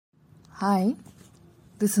Hi,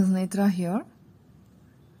 this is Netra here.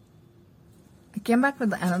 I came back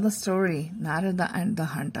with another story, Narada and the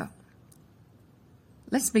Hunter.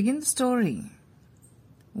 Let's begin the story.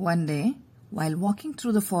 One day, while walking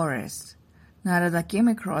through the forest, Narada came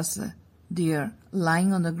across a deer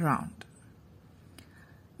lying on the ground.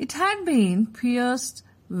 It had been pierced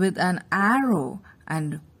with an arrow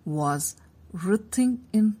and was writhing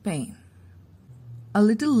in pain. A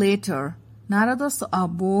little later, Narada saw a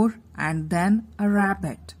boar and then a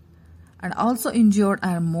rabbit, and also injured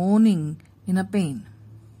and moaning in a pain.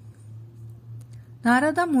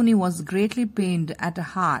 Narada Muni was greatly pained at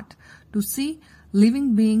heart to see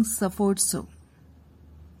living beings suffered so.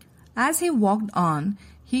 As he walked on,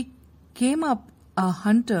 he came up a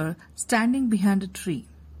hunter standing behind a tree.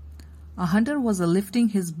 A hunter was lifting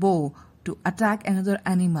his bow to attack another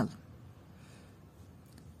animal.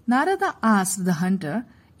 Narada asked the hunter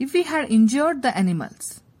if he had injured the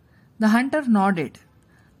animals. The hunter nodded.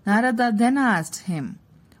 Narada then asked him,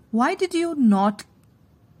 "Why did you not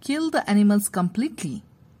kill the animals completely?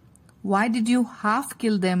 Why did you half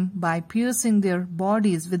kill them by piercing their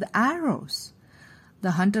bodies with arrows?"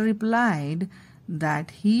 The hunter replied that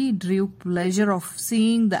he drew pleasure of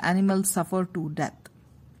seeing the animals suffer to death.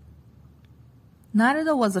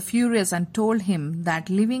 Narada was furious and told him that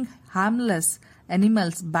leaving harmless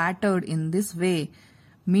animals battered in this way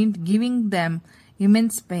meant giving them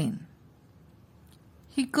immense pain.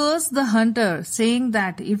 He cursed the hunter, saying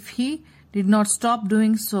that if he did not stop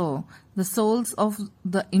doing so, the souls of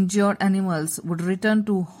the injured animals would return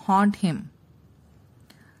to haunt him.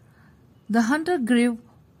 The hunter grew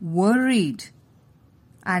worried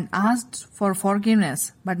and asked for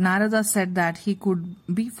forgiveness, but Narada said that he could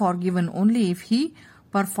be forgiven only if he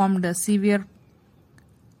performed a severe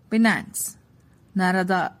penance.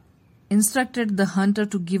 Narada instructed the hunter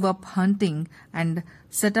to give up hunting and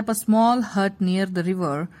set up a small hut near the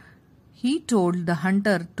river. He told the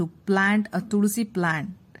hunter to plant a tulsi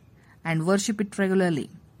plant and worship it regularly.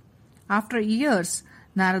 After years,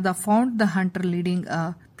 Narada found the hunter leading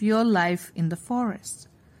a pure life in the forest.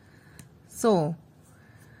 So,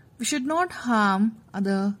 we should not harm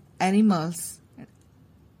other animals.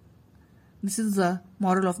 This is the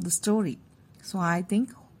moral of the story. So I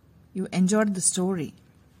think you enjoyed the story.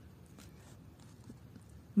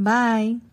 Bye.